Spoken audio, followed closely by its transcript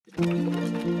Hi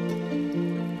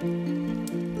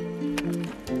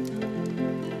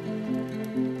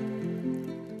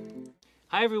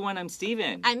everyone, I'm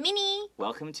Steven. I'm Minnie.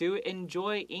 Welcome to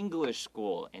Enjoy English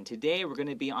School. And today we're going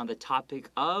to be on the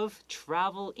topic of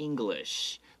travel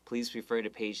English. Please refer to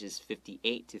pages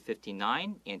 58 to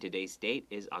 59, and today's date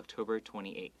is October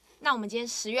 28th. 那我们今天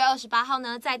10月28号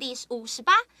呢，在第58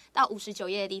到59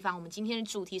页的地方，我们今天的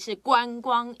主题是观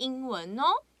光英文哦。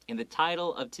And the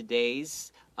title of today's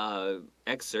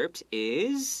excerpt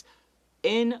is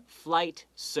In-Flight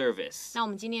Service. 那我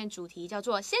们今天的主题叫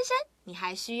做先生，你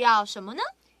还需要什么呢？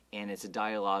 And it's a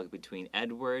dialogue between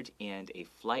Edward and a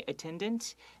flight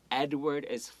attendant. Edward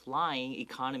is flying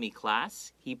economy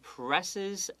class. He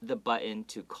presses the button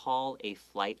to call a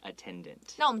flight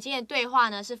attendant. 那我们今天的对话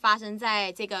呢，是发生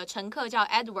在这个乘客叫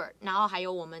Edward， 然后还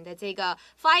有我们的这个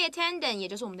flight attendant， 也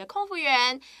就是我们的空服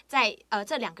员，在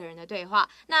这两个人的对话。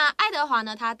那爱德华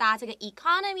呢，他搭这个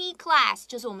economy class，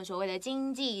 就是我们所谓的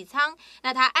经济舱。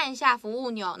那他按下服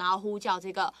务钮，然后呼叫这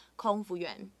个空服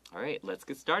员。All right, let's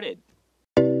get started.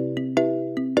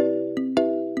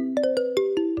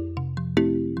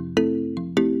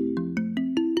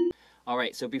 All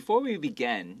right, so before we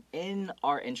begin, in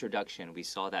our introduction, we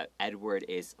saw that Edward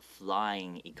is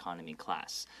flying economy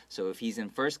class. So if he's in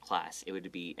first class, it would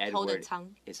be Edward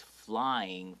is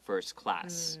flying first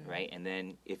class, right? And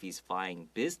then if he's flying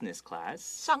business class,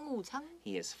 商务舱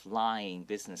he is flying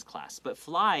business class. But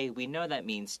fly, we know that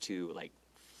means to like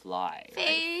fly,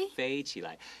 飞 right? 飞起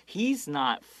来. He's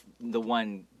not the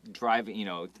one driving,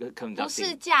 conducting. 不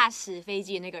是驾驶飞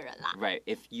机的那个人啦。 Right.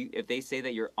 If they say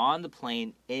that you're on the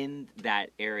plane in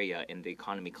that area in the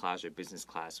economy class or business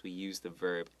class, we use the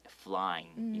verb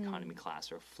flying economy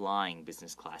class or flying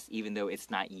business class, even though it's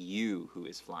not you who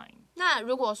is flying. 那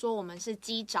如果说我们是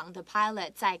机长的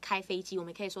pilot 在开飞机，我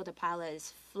们可以说 the pilot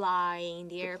is flying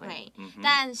the airplane。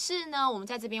但是呢，我们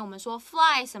在这边我们说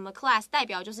fly 什么 class， 代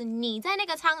表就是你在那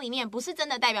个舱里面，不是真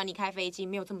的代表你开飞机，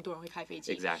没有这么多人会开飞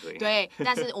机。Exactly. 对，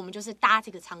但是我们就是搭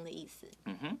这个舱的意思。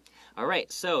All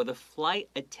right, so the flight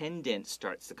attendant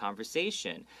starts the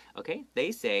conversation. Okay,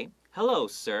 they say, "Hello,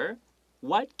 sir.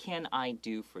 What can I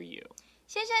do for you?"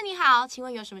 先生你好，请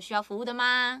问有什么需要服务的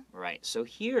吗？ Right, so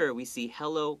here we see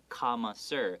hello, comma,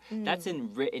 sir. That's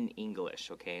in written English,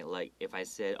 okay? Like if I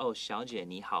said, oh, 小姐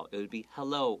你好, it would be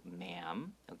hello,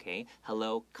 ma'am, okay?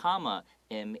 Hello, comma,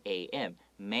 M-A-M,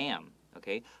 ma'am,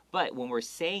 okay? But when we're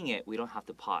saying it, we don't have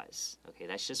to pause, okay?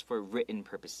 That's just for written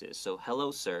purposes. So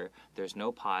hello, sir, there's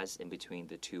no pause in between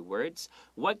the two words.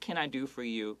 What can I do for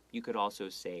you? You could also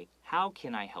say, how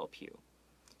can I help you?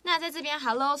那在这边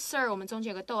Hello Sir 我们中间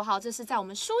有个逗号，这是在我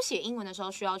们书写英文的时候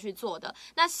需要去做的。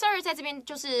那 Sir 在这边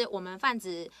就是我们泛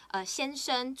指先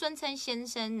生，尊称先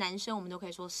生，男生我们都可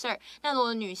以说 Sir。那如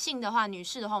果女性的话，女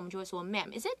士的话，我们就会说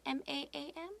Ma'am。Is it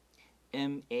M-A-A-M?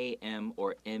 M-A-M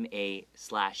or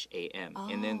M-A/A-M.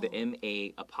 And then the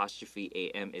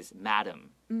M-A''A-M is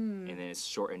madam. And then it's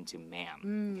shortened to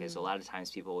ma'am. Okay, so a lot of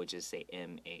times people would just say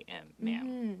M-A-M,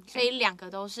 ma'am. 所以两个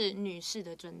都是女士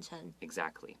的尊称。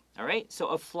 Exactly. All right, so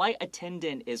a flight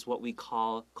attendant is what we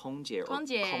call 空姐 or 空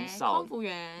姐、空少空服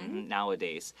员。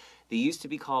 nowadays. They used to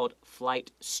be called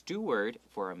flight steward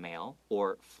for a male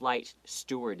or flight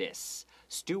stewardess.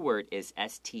 Steward is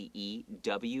S-T-E-W-A-R-D,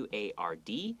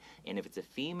 and if it's a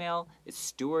female, it's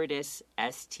stewardess,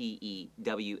 S-T-E-W-A-R-D-E-S-S.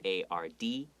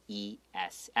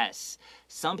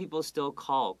 Some people still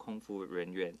call 空服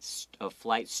人员 a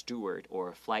flight steward or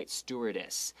a flight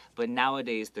stewardess, but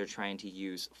nowadays they're trying to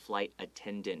use flight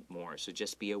attendant more, so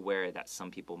just be aware that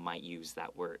some people might use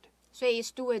that word. 所以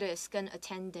stewardess 跟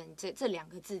attendant 这两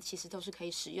个字其实都是可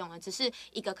以使用的，只是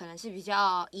一个可能是比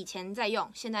较以前在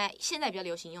用，现在比较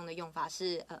流行用的用法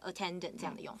是attendant 这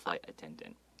样的用法。 Flight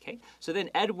attendant. Okay, so then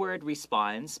Edward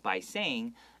responds by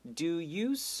saying, "Do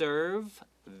you serve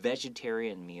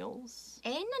vegetarian meals?"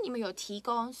 哎，那你们有提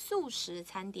供素食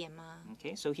餐点吗？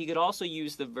 Okay, so he could also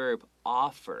use the verb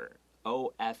offer,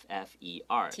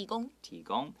 O-F-F-E-R. 提供。提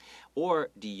供. Or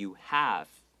do you have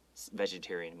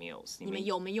vegetarian meals? 你们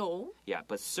有没有？ Yeah,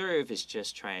 but serve is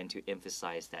just trying to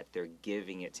emphasize that they're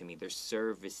giving it to me. They're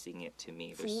servicing it to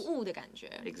me. 服务的感觉。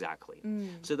 Exactly.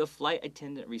 So the flight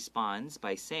attendant responds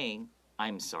by saying,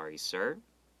 "I'm sorry, sir."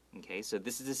 Okay, so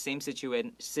this is the same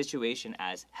situation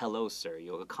as hello, sir.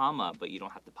 You have a comma, but you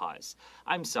don't have to pause.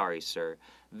 I'm sorry, sir.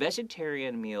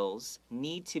 Vegetarian meals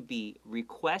need to be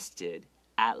requested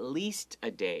at least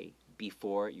a day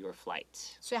before your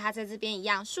flight. 所以它在这边一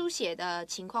样，书写的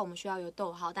情况我们需要有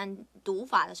逗号，但读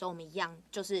法的时候我们一样，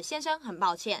就是先生很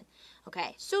抱歉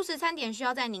 ，OK， 素食餐点需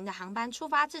要在您的航班出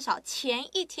发至少前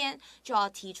一天就要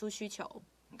提出需求。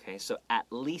 Okay, so at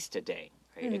least a day.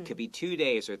 Right? It could be 2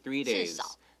 days or 3 days.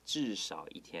 至少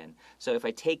一天. So if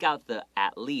I take out the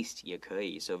at least 也可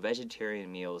以. So vegetarian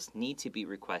meals need to be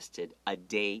requested a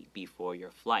day before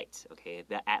your flight. Okay,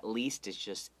 the at least is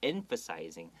just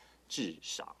emphasizing 至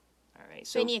少. All right,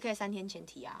 所以你也可以3天前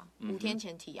提啊，5天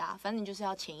前提啊，反正你就是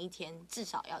要前一天至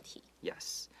少要提。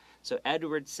Yes. So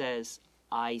Edward says,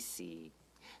 I see.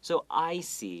 So I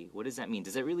see, what does that mean?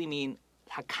 Does it really mean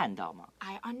他看到吗？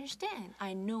 I understand,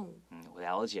 I know. 我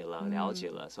了解了，了解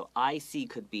了。So I see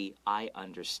could be I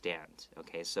understand.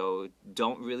 Okay, so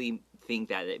don't really think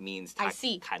that it means 他 I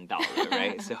see. 看到了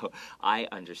right? So I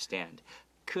understand.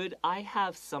 Could I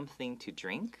have something to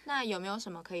drink? 那有没有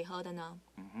什么可以喝的呢？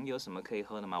有什么可以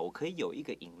喝的吗？我可以有一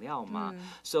个饮料吗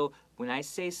？So when I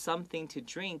say something to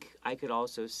drink, I could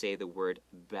also say the word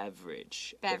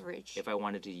beverage. Beverage. If I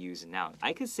wanted to use a noun.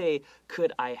 I could say,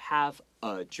 could I have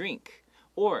a drink?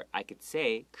 Or I could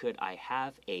say, could I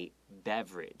have a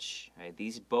beverage? Right?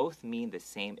 These both mean the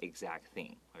same exact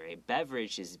thing. All right?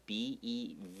 Beverage is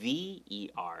B-E-V-E-R-A-G-E,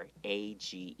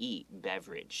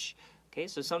 beverage. Okay,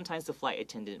 so sometimes the flight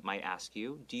attendant might ask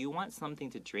you, do you want something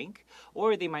to drink?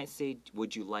 Or they might say,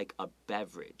 would you like a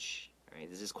beverage? All right,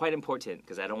 this is quite important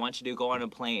because I don't want you to go on a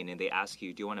plane and they ask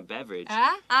you, do you want a beverage?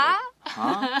 Huh?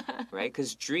 Right?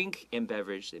 Because drink and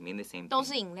beverage, they mean the same 都 thing.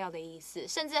 是饮料的意思，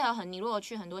甚至还有你如果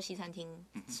去很多西餐厅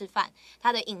吃饭，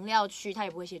它的饮料区它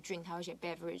也不会写 drink，它会写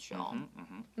beverage 哦。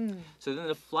So then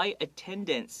the flight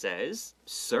attendant says,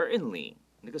 certainly.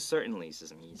 那个 certainly 是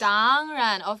什么意思？当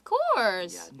然 ，of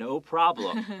course. Yeah, no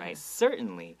problem, right?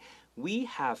 Certainly. We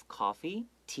have coffee,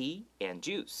 tea, and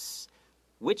juice.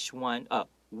 Which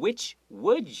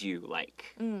would you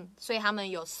like? 所以他们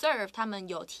有 serve， 他们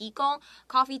有提供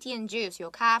coffee, tea and juice，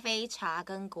 有咖啡、茶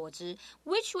跟果汁。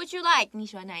Which would you like？ 你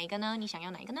喜欢哪一个呢？你想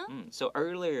要哪一个呢？ So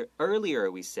earlier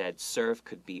we said serve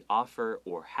could be offer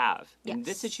or have. In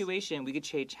this situation, we could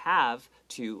change have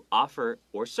to offer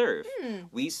or serve.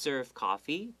 We serve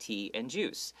coffee, tea, and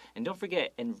juice. And don't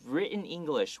forget, in written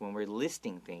English, when we're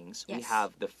listing things, we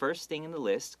have the first thing in the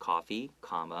list, coffee,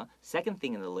 comma, second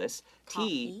thing in the list,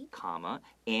 tea, comma,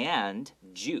 and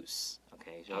juice.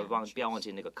 Okay, so 不要忘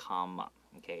记那个 comma.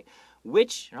 Okay,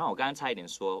 which 然后我刚刚差一点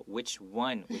说 which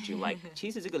one would you like? 其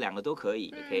实这个两个都可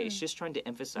以 Okay, it's just trying to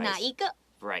emphasize 哪一个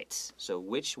Right. So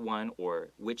which one or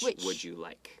which would you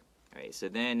like? All right. So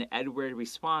then Edward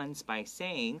responds by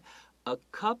saying, a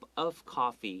cup of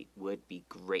coffee would be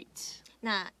great.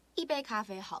 那一杯咖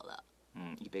啡好了。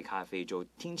一杯咖啡就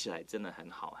听起来真的很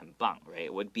好，很棒 right?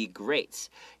 Would be great.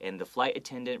 And the flight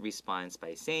attendant responds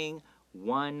by saying,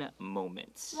 one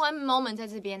moment. One moment 在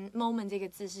这边 moment 这个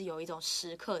字是有一种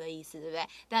时刻的意思，对不对？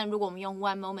但如果我们用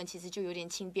one moment， 其实就有点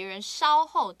请别人稍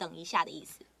后等一下的意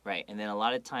思。Right, and then a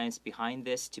lot of times behind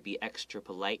this, to be extra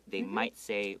polite, they might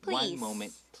say, Please. one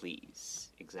moment, please.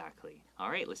 Exactly. All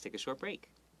right, let's take a short break.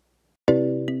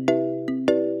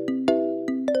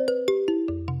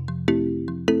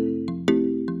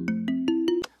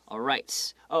 All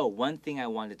right. Oh, one thing I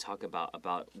wanted to talk about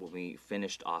when we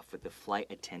finished off with the flight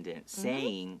attendant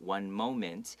saying one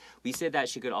moment. We said that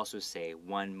she could also say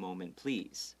one moment,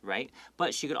 please, right?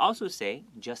 But she could also say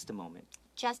just a moment.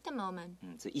 Just a moment.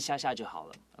 所以一下下就好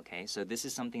了 Okay, so this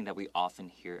is something that we often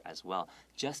hear as well.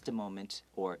 Just a moment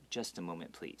or just a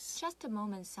moment, please. Just a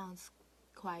moment sounds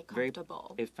quite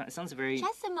comfortable. It sounds very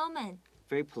Just a moment.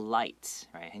 very polite,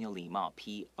 right? 很有礼貌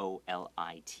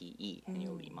P-O-L-I-T-E 很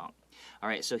有礼貌 All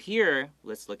right, so here,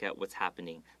 let's look at what's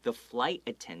happening. The flight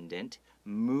attendant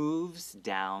moves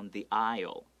down the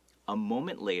aisle. A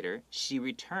moment later, she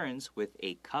returns with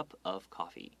a cup of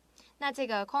coffee. 那这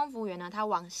个空服员呢，他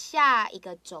往下一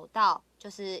个走道，就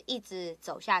是一直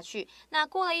走下去。那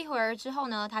过了一会儿之后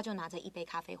呢，他就拿着一杯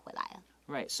咖啡回来了。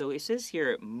Right, so it says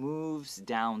here moves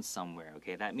down somewhere,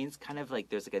 okay? That means kind of like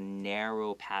there's like a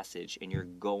narrow passage and you're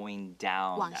going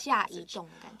down 往 that 下 passage. 移动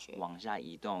的感觉。往下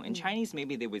移动 In Chinese,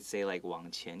 maybe they would say like 往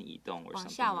前移动 or 往 something,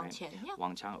 下 right? 往前 yeah.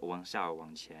 往下or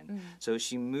往前 So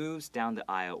she moves down the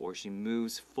aisle or she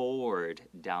moves forward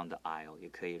down the aisle 也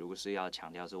可以如果是要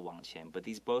强调是往前 But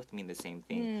these both mean the same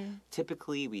thing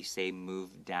Typically, we say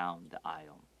move down the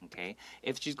aisle, okay?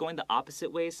 If she's going the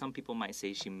opposite way, some people might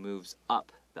say she moves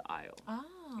up the aisle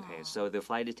Okay, so the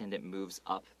flight attendant moves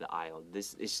up the aisle.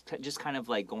 This is just kind of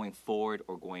like going forward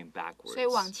or going backwards. 所以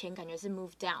往前感觉是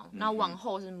move down，那往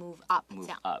后是 move up 这 Move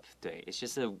样。 up, 对 It's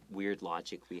just a weird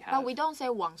logic we have. But we don't say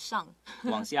往上。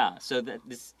往下 So that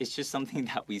this it's just something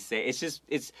that we say.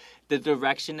 It's the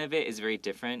direction of it is very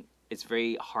different. It's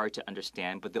very hard to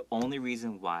understand, but the only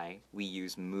reason why we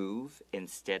use move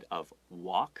instead of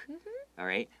walk, all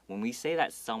right? When we say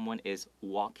that someone is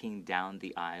walking down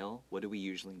the aisle, what do we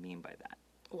usually mean by that?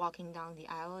 Walking down the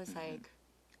aisle is like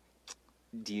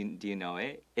Do you know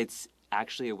it? It's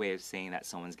actually a way of saying that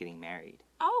someone's getting married.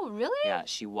 Oh, really? Yeah,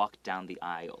 she walked down the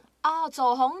aisle. 哦，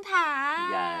走红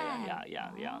毯。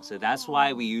Yeah. So that's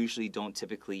why we usually don't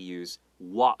typically use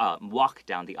walk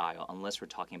down the aisle unless we're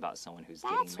talking about someone who's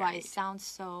getting married. That's why it sounds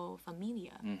so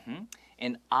familiar.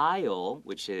 And aisle,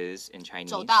 which is in Chinese,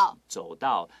 走道。走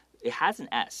道, it has an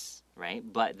S, right?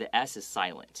 But the S is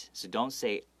silent. So don't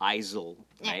say aisle,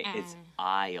 right? It's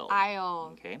aisle.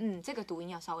 Aisle. Okay. 这个读音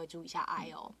要稍微注意一下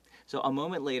aisle. So a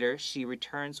moment later, she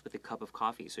returns with a cup of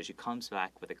coffee. So she comes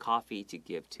back with a coffee to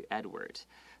give to Edward.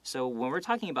 So when we're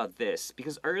talking about this,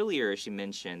 because earlier she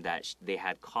mentioned that they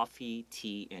had coffee,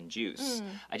 tea, and juice,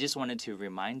 I just wanted to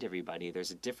remind everybody there's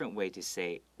a different way to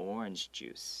say orange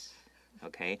juice.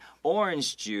 Okay,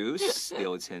 orange juice,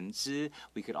 柳橙汁,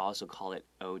 we could also call it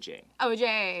OJ.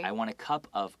 OJ. I want a cup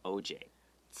of OJ.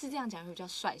 是这样讲会比较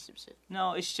帅，是不是？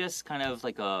 No, it's just kind of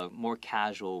like a more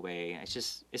casual way. It's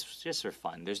just for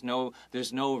fun. There's no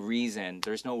reason,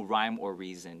 there's no rhyme or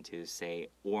reason to say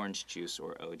orange juice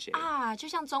or OJ. 啊，就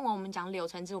像中文我们讲柳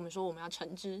橙汁，我们说我们要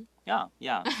橙汁。Yeah.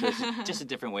 So it's just a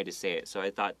different way to say it. So I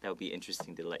thought that would be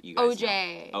interesting to let you guys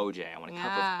OJ. know. OJ. I want a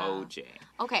cup of OJ.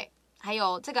 Okay. 还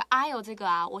有这个 aisle 这个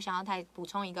啊，我想要再补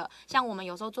充一个，像我们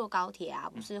有时候坐高铁啊，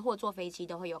不是或坐飞机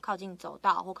都会有靠近走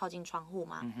道或靠近窗户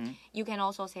吗？You can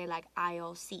also say like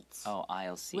aisle seats. Oh,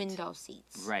 aisle seat. Window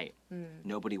seats. Right.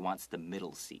 Nobody wants the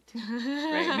middle seat.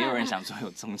 Right? 没有人想坐有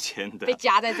中间的。被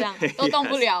夹在这样都动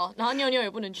不了，然后尿尿也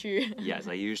不能去。Yes,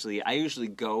 I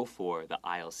usually go for the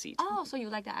aisle seat. Oh, so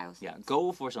you like the aisle seat? Yeah,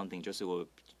 go for something 就是我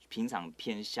平常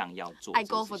偏向要做。I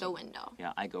go for the window.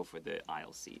 Yeah, I go for the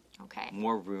aisle seat. Okay.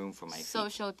 More room for my feet.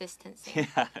 Social distancing.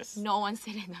 Yes. No one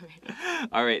sit in the middle.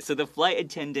 All right, so the flight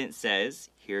attendant says,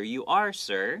 "Here you are,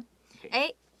 sir."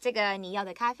 哎，这个你要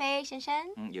的咖啡，先生。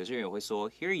有些人也会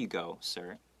说 "Here you go,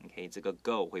 sir." Okay, 这个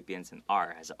go 会变成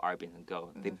R 还是 R 变成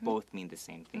go? They both mean the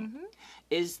same thing.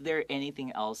 Is there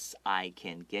anything else I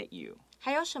can get you?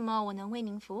 还有什么我能为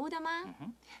您服务的吗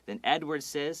Then Edward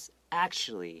says,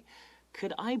 "Actually,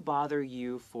 could I bother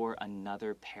you for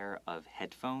another pair of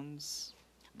headphones?"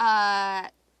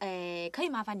 可以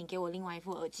麻烦你给我另外一副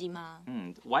耳机吗？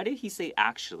 Why did he say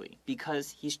actually?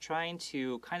 Because he's trying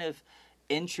to kind of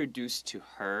introduce to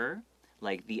her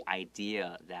like the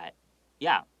idea that,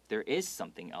 yeah, there is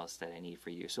something else that I need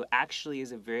for you. So actually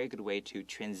is a very good way to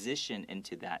transition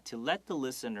into that, to let the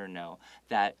listener know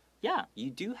that, yeah, you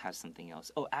do have something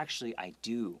else. Oh, actually, I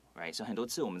do, right? So 很多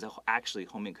次我们在 actually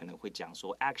后面可能会讲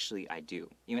说 actually I do.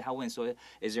 因为他问说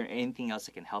is there anything else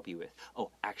I can help you with?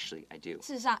 Oh, actually I do.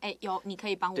 事实上，有你可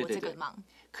以帮我这个忙。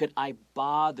Could I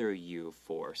bother you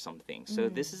for something? So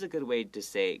this is a good way to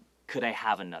say, could I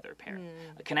have another pair?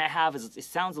 Can I have, it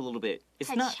sounds a little bit,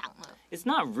 太强了。 it's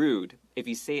not rude if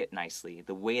you say it nicely.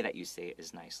 The way that you say it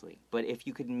is nicely. But if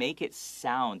you could make it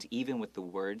sound, even with the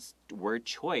word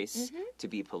choice, to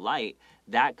be polite,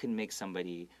 that could make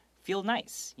somebody feel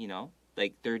nice, you know?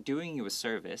 Like they're doing you a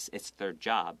service, it's their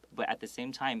job, but at the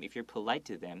same time, if you're polite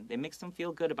to them, it makes them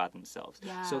feel good about themselves.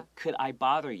 Yeah. So could I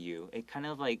bother you? It kind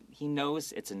of like, he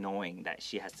knows it's annoying that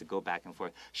she has to go back and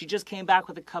forth. She just came back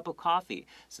with a cup of coffee.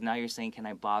 So now you're saying, can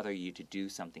I bother you to do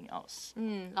something else?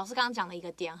 老师刚刚讲的一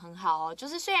个点很好哦，就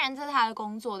是虽然这是他的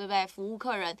工作，对不对？服务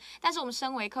客人，但是我们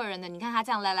身为客人的，你看他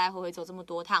这样来来回回走这么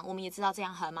多趟，我们也知道这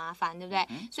样很麻烦，对不对？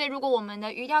所以如果我们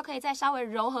的语调可以再稍微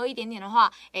柔和一点点的话，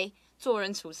做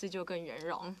人处事就更圆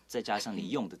融。再加上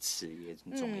你用的词也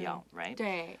很重要, right?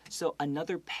 对。 So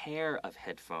another pair of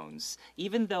headphones,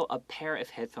 even though a pair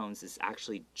of headphones is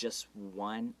actually just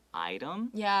one item,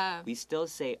 Yeah. we still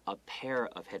say a pair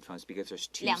of headphones because there's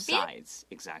two 两边 sides.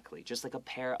 Exactly. Just like a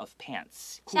pair of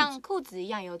pants. 像裤子一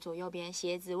样有左右边，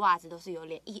鞋子、袜子都是有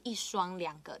一双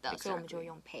两个的，所以我们就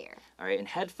用 pair。 All right, and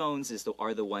headphones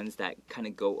are the ones that kind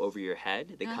of go over your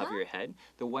head. They cover your head.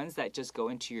 The ones that just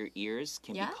go into your ears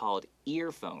can be called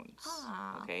earphones.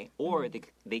 Okay, or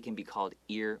they can be called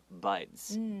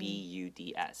earbuds.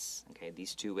 B-U-D-S. Okay,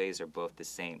 these two ways are both the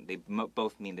same. They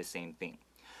both mean the same thing.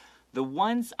 The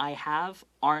ones I have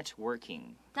aren't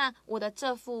working. 那我的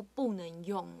这副不能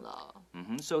用了。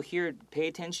So here, pay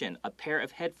attention. A pair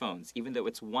of headphones, even though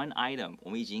it's one item, 我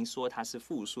们已经说它是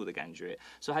复数的感觉，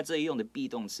所以它这里用的 be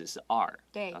动词是 are。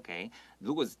对。 OK，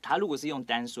 如果是用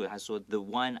单数，他说 the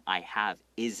one I have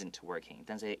isn't working，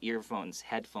 但是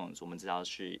headphones 我们知道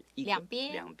是两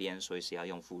边，所以是要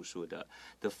用复数的。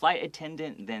The flight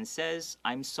attendant then says,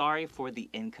 "I'm sorry for the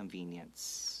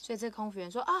inconvenience." 所以这个空服员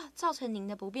说啊，造成您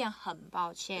的不便，很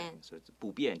抱歉。所以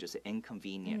不便就是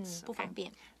inconvenience，不方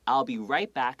便。I'll be right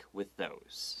back with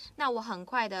those. 那我很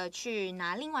快的去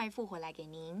拿另外一副回来给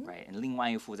您。Right， 另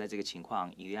外一副在这个情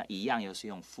况一样又是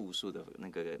用复数的那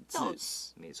个字，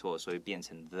 those. 没错，所以变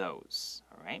成 those.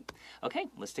 All right, okay,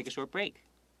 let's take a short break.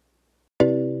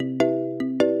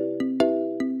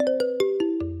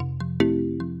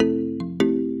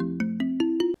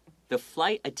 The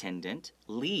flight attendant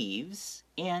leaves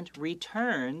and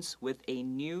returns with a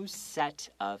new set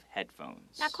of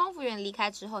headphones. 那空服员离开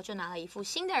之后，就拿了一副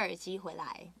新的耳机回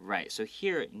来。Right, so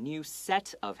here, new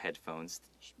set of headphones.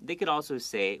 They could also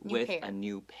say with a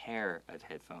new pair of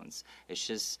headphones. It's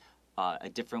just a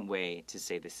different way to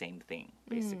say the same thing,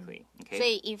 basically. Okay? 所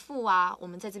以一副啊，我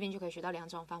们在这边就可以学到两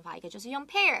种方法，一个就是用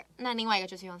pair， 那另外一个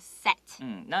就是用 set。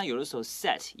那有的时候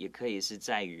set 也可以是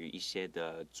在于一些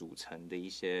的组成的一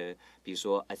些，比如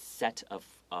说 a set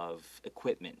of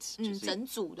equipment， 就是整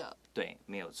组的。对，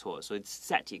没有错。所以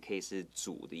set 也可以是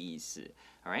组的意思。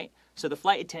All right. So the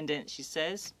flight attendant she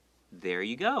says, "There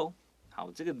you go." 好，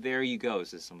这个 "There you go"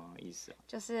 是什么意思？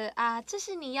就是啊，这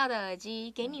是你要的耳机，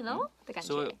给你喽的感觉。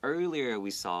So earlier we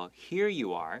saw "Here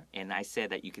you are," and I said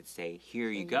that you could say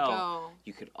 "Here you go."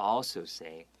 You could also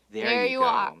say "There you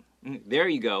go." There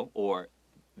you go, or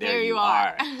There you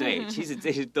are. 对，其实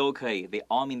这些都可以。They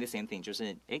all mean the same thing， 就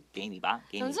是给你吧，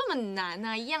给你。怎么这么难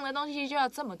呢？一样的东西就要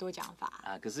这么多讲法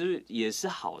啊？可是也是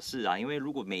好事啊，因为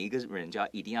如果每一个人就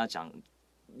一定要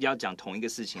讲同一个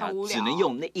事情啊，只能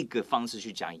用那一个方式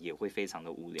去讲，也会非常的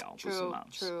无聊，不是吗？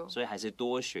 True. 所以还是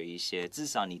多学一些，至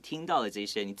少你听到的这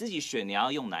些，你自己选你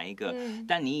要用哪一个，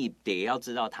但你得要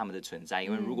知道他们的存在，因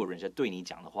为如果人家对你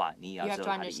讲的话，你也要知道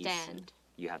他的意思。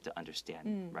You have to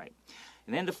understand, right?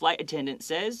 And then the flight attendant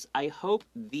says, "I hope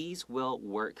these will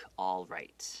work all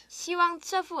right." 希望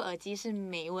这副耳机是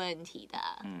没问题的。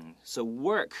So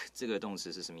work 这个动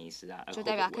词是什么意思啊？就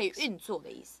代表可以运作的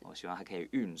意思。我希望它可以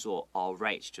运作 all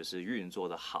right， 就是运作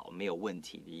的好，没有问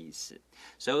题的意思。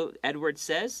So Edward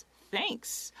says,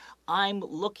 "Thanks. I'm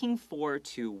looking forward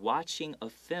to watching a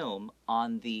film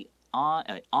on the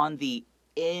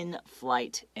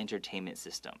in-flight entertainment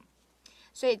system."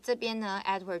 所以这边呢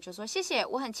 ，Edward 就说：“谢谢，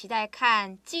我很期待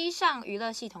看机上娱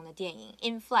乐系统的电影。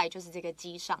In flight 就是这个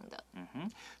机上的。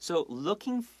So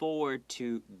looking forward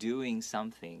to doing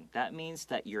something, that means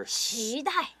that you're 期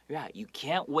待。Yeah, you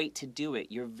can't wait to do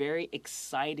it. You're very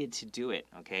excited to do it.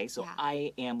 Okay, so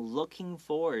I am looking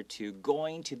forward to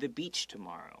going to the beach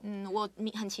tomorrow. 我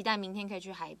很期待明天可以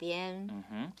去海边。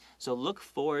So look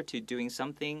forward to doing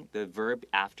something. The verb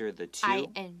after the to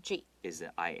ing is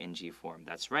the ing form.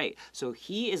 That's right. So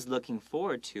he is looking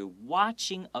forward to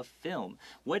watching a film.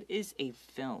 What is a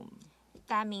film?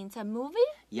 That means a movie?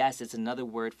 Yes, it's another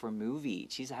word for movie.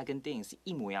 其实它跟电影是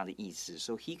一模一样的意思。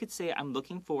So he could say, I'm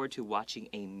looking forward to watching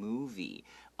a movie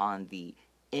on the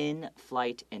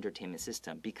in-flight entertainment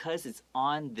system. Because it's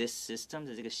on this system,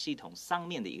 在这个系统上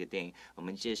面的一个电影，我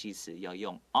们介系词要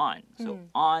用 on. So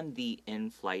on the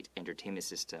in-flight entertainment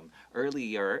system.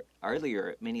 Earlier,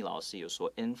 Minnie 老师有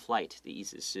说 in-flight 的意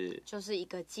思是就是一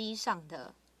个机上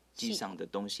的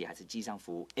东西还是机上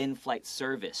服务 in-flight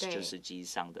service 就是机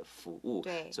上的服务。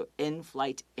So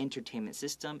in-flight entertainment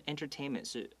system, entertainment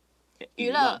是娱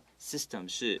乐 system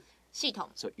是系统。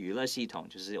So 娱乐系统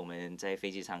就是我们在飞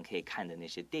机上可以看的那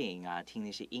些电影啊，听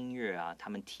那些音乐啊，他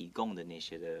们提供的那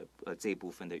些的这一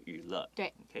部分的娱乐。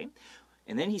对 Okay?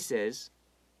 And then he says,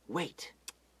 wait,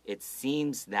 it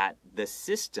seems that the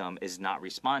system is not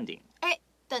responding.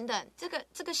 等等，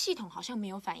这个系统好像没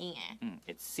有反应哎。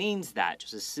It seems that 就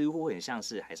是似乎很像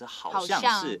是，还是好像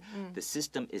是。The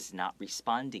system is not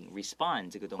responding.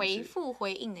 Respond 这个东西。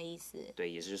回应的意思。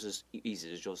对，意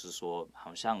思就是说，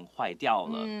好像坏掉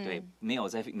了。对，没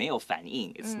有反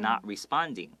应。It's not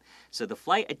responding. So the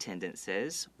flight attendant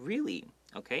says, "Really?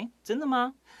 Okay, 真的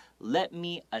吗？Let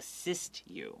me assist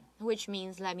you." Which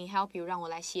means let me help you， 让我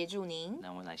来协助您。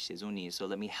让我来协助你 So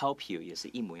let me help you 也是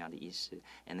一模一样的意思。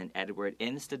And then Edward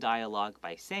ends the dialogue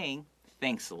by saying,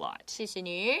 "Thanks a lot." 谢谢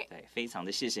你。对，非常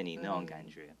的谢谢你那种感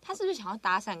觉。他是不是想要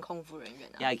搭讪空服人员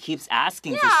啊 Yeah, he keeps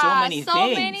asking for so many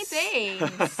things.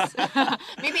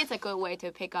 Maybe it's a good way to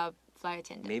pick up flight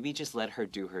attendant. Maybe just let her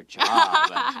do her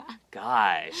job.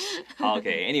 Gosh.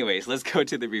 Okay, anyways, let's go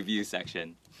to the review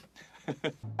section.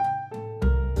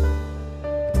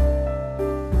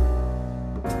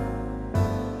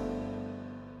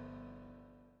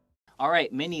 All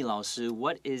right, Minnie 老师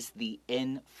what is the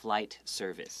in-flight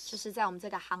service? 就是在我们这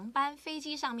个航班飞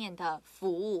机上面的服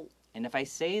务。And if I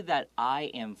say that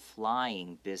I am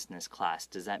flying business class,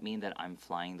 does that mean that I'm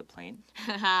flying the plane?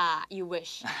 You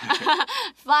wish.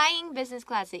 Flying business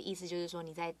class 的意思就是说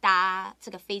你在搭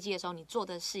这个飞机的时候，你坐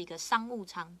的是一个商务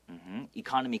舱。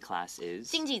Economy class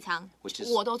is 经济舱，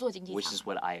 我都坐经济舱。Which is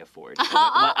what I afford.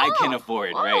 What I can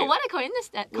afford, right? What a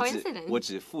coincidence. 我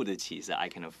只付得起 so I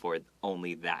can afford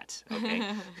only that.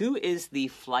 Okay. Who is the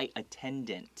flight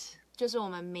attendant? 就是我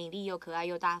们美丽又可爱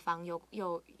又大方又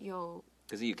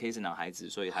可是也可以是男孩子，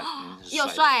所以他是又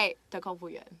帅的空服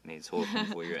员。没错，空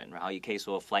服员。然后也可以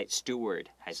说 flight steward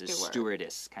还是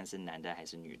stewardess， 看是男的还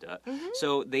是女的。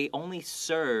So they only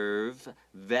serve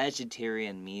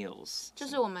vegetarian meals. 就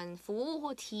是我们服务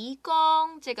或提供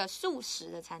这个素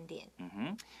食的餐点。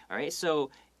All right, so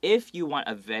if you want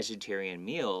a vegetarian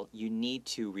meal, you need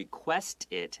to request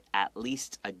it at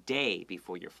least a day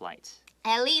before your flight.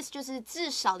 At least 就是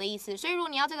至少的意思，所以如果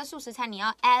你要这个素食餐，你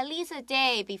要 at least a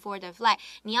day before the flight，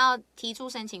 你要提出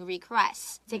申请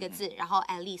request 这个字，然后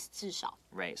at least 至少。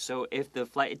Right, so if the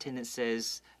flight attendant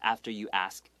says after you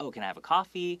ask, oh, can I have a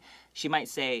coffee? She might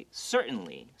say,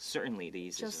 certainly 的意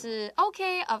思就是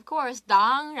OK, of course,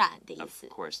 当然的意思。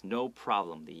Of course, no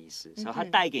problem 的意思。So 他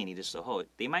带给你的时候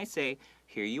they might say,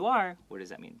 here you are. What does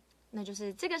that mean? 那就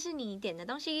是这个是你点的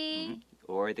东西。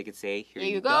Or they could say, here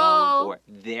you go. Or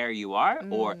there you are.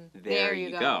 Or there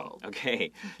you go.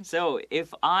 Okay. So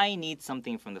if I need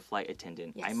something from the flight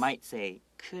attendant, I might say,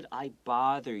 could I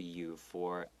bother you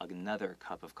for another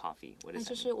cup of coffee? What is that?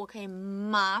 就是我可以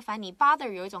麻烦你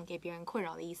bother 有一种给别人困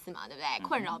扰的意思嘛，对不对？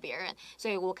困扰别人，所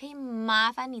以我可以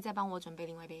麻烦你再帮我准备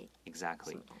另外一杯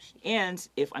Exactly. 什么东西。And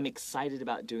if I'm excited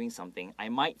about doing something, I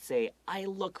might say, I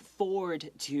look forward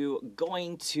to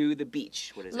going to the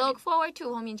beach. What does that mean? Look forward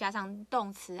to 后面加上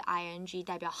动词 ing，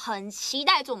 代表很期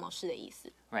待做某事的意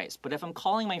思。Right, but if I'm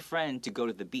calling my friend to go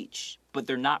to the beach, but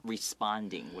they're not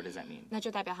responding, what does that mean? 那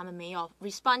就代表他们没有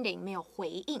responding， 没有回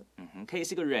应。可以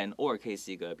是个人 or 可以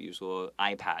是一个比如说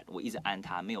iPad 我一直按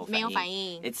它没有反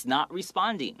应 It's not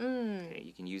responding. Okay,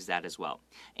 you can use that as well.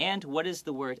 And what does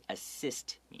the word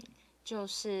assist mean? 就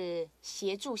是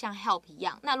协助，像 help 一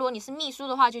样。那如果你是秘书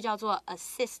的话，就叫做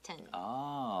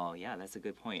assistant。Oh, yeah, that's a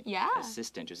good point. Yeah.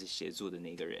 Assistant 就是协助的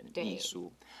那个人，秘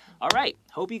书。All right,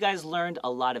 hope you guys learned a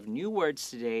lot of new words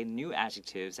today, new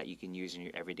adjectives that you can use in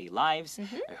your everyday lives.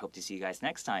 I hope to see you guys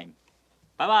next time.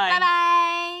 Bye-bye.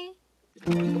 Bye-bye.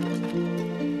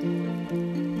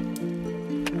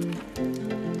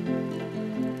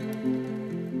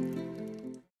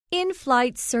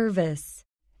 In-flight service.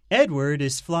 Edward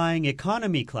is flying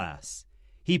economy class.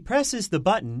 He presses the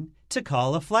button to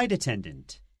call a flight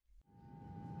attendant.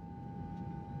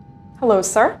 Hello,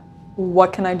 sir.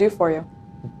 What can I do for you?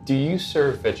 Do you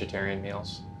serve vegetarian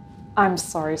meals? I'm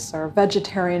sorry, sir.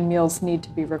 Vegetarian meals need to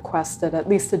be requested at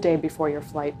least a day before your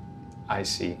flight. I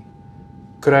see.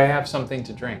 Could I have something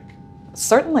to drink?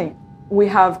 Certainly. We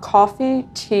have coffee,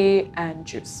 tea, and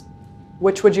juice.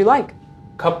 Which would you like?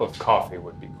 A cup of coffee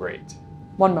would be great.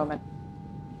 One moment.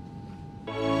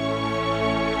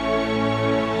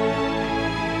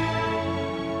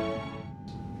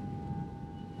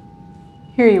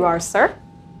 Here you are, sir.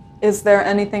 Is there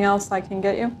anything else I can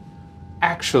get you?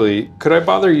 Actually, could I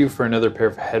bother you for another pair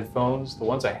of headphones? The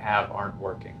ones I have aren't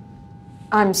working.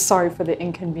 I'm sorry for the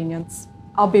inconvenience.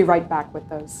 I'll be right back with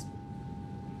those.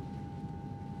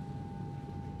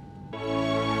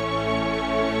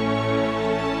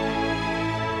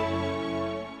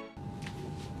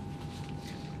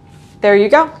 There you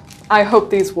go. I hope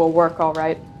these will work all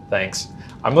right. Thanks.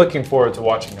 I'm looking forward to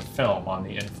watching a film on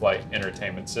the in-flight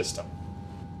entertainment system.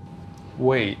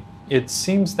 Wait, it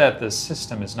seems that the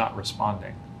system is not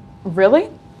responding. Really?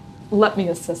 Let me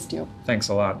assist you. Thanks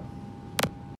a lot.